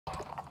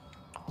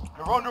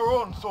You're on your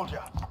own, soldier.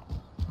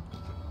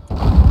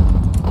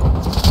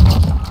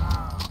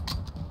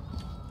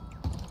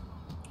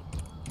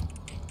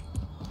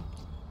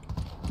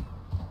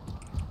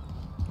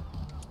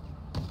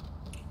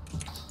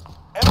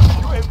 Enemy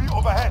UAV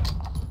overhead.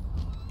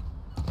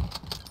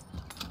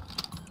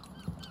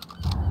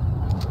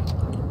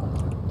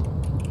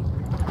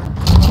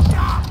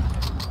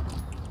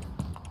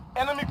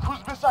 Enemy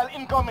cruise missile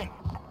incoming.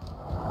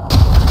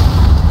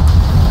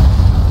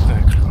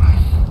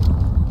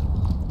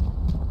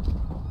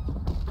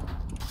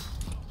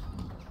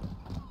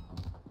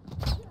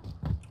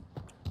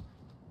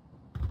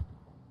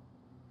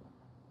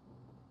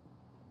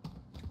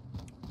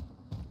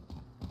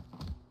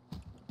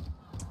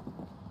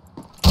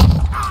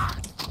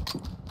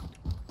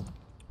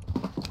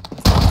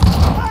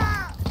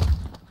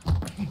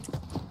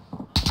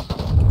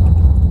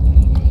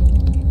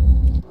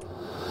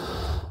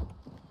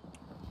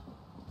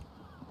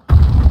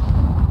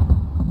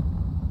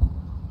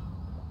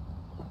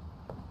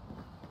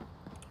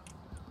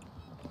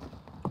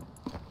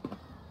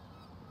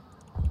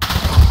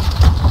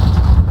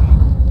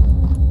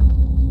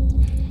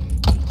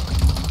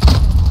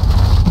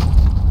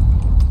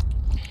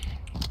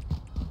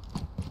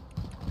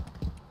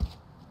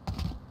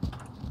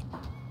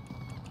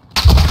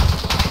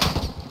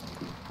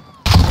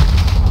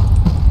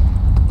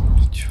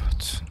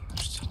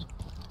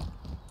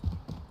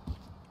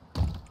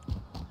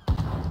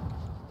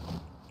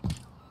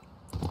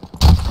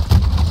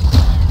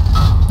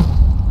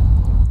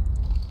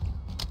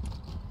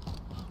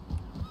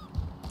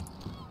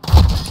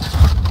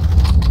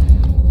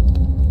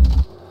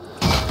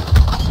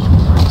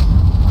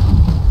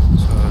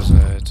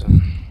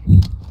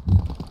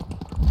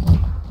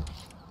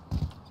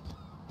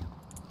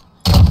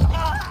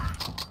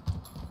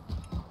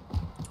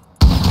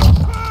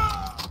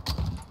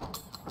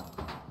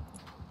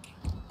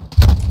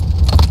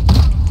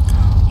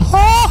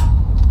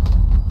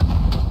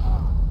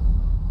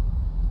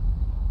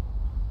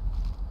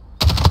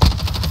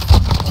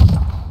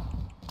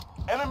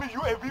 Enemy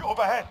UAV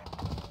overhead.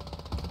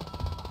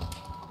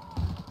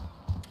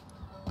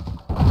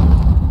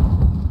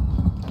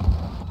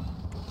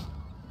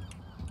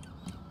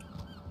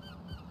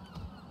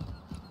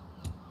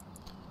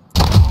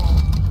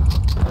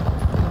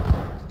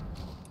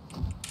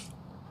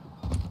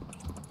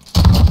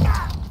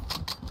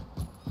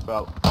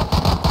 Well.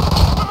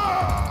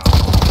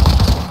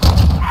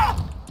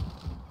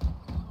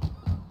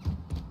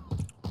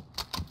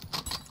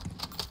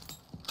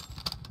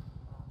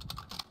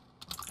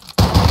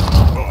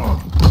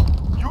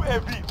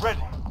 UAV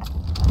ready.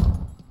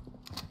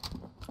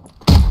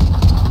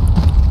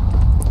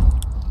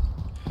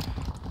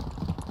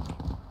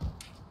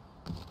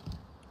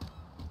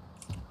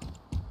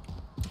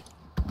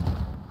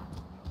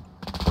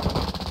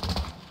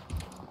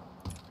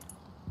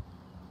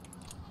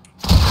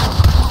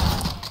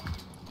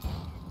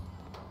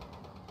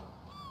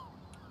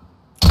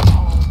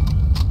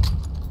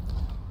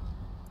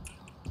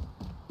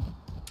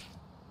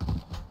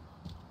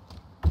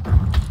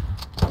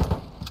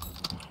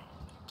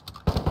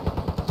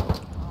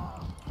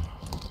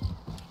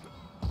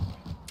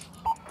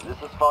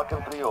 This is Falcon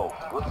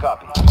 3-0. Good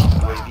copy.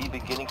 UAV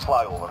beginning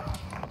flyover.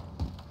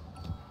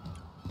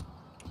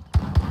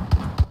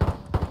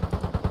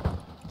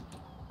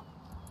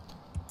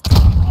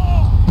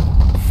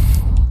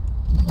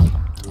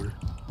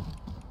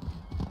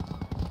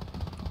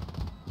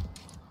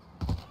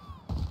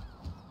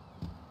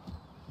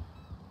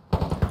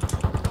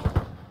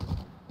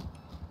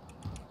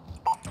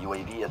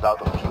 UAV is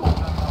out of fuel.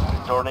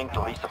 Returning to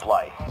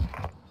resupply.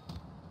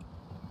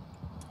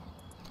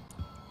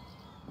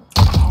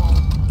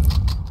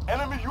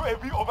 Enemy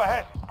UAV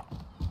overhead.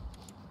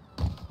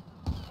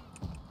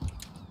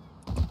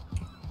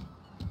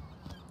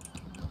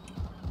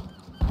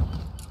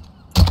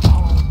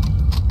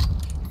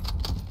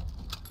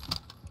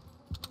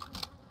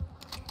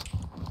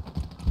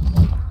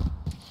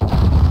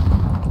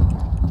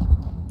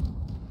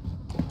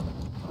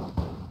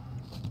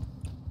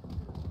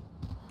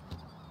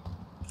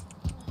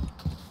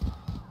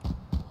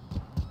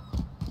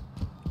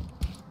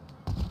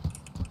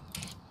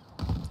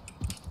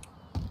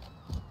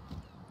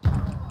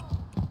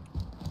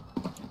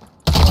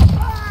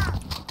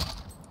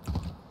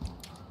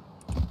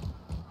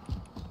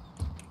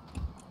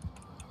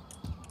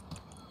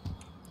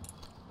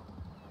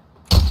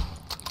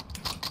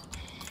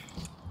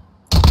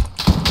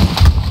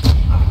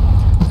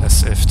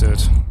 If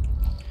dude.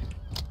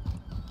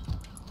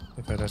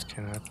 I bet that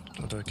can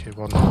happen. Oder okay,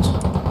 one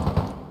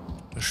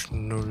not. There's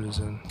no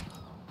reason.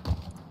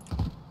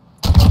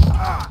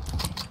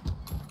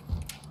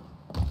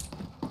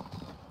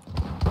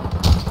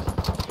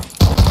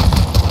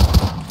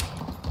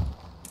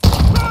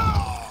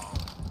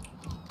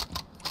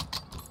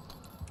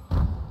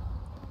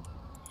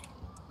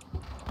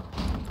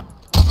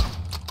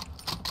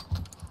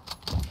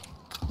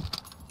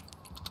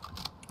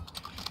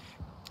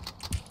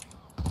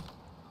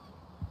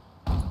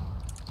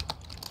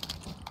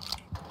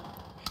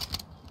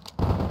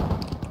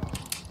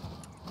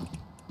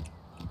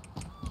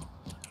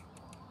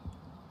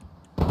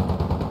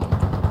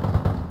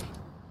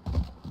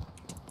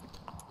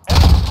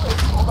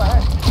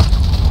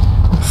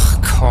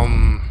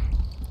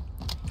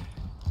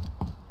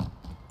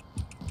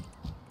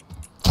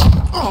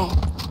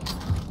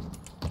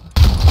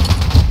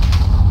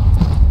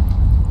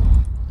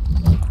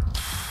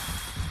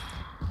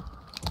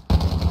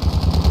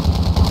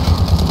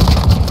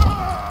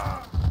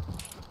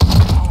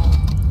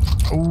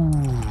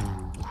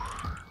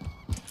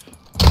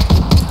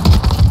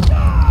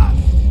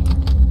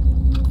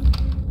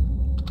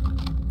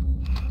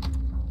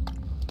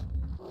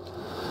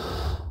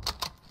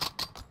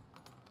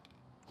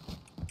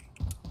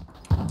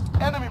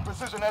 Enemy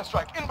precision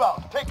airstrike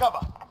inbound. Take cover.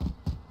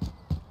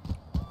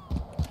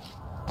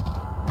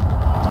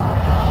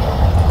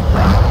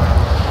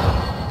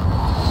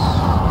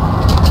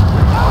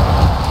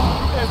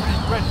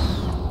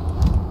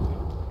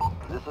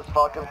 This is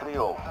Falcon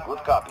 3-0.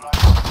 Good copy.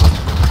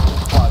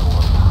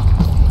 Flyover.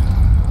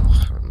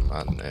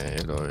 Mann, ey,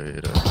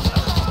 Leute.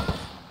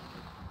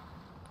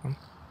 Komm.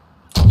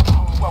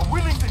 We're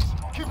winning this.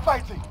 Keep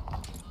fighting.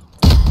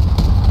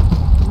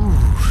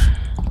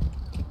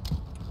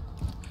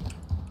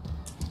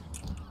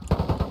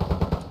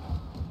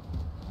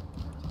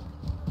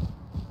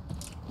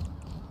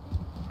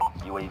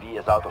 UAV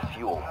is out of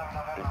fuel.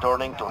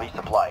 Returning to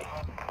resupply.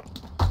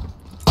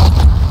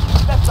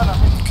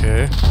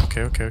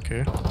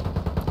 Okay.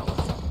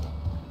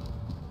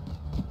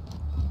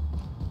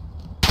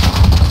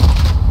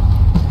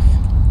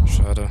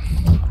 Schade.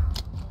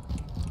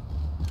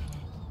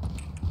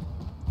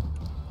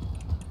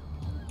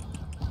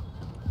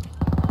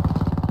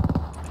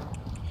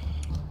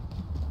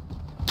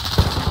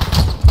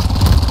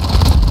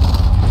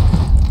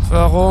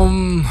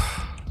 Warum?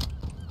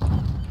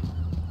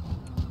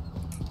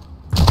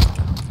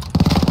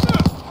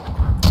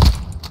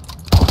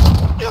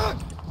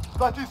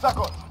 30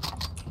 seconds.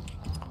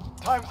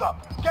 Time's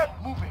up. Get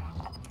moving.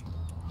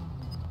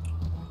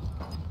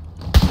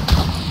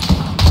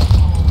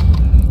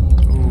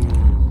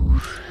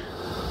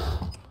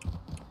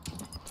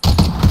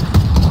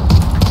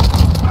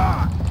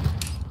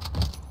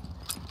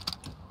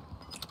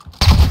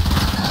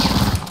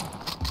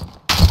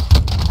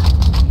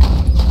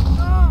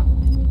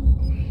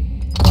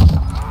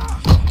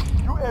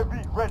 UAV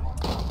ready.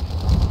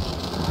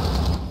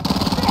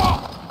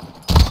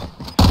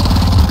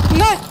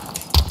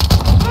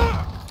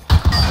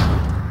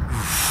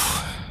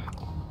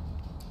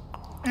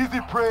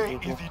 Easy prey,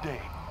 easy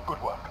day.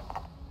 Good work.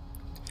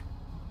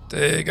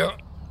 Digga.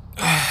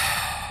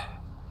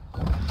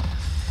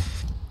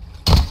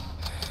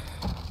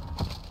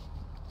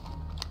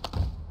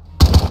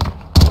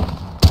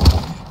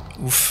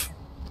 Uff.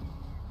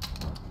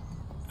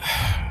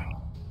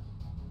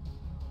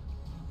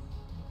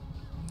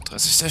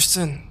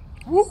 $30,16.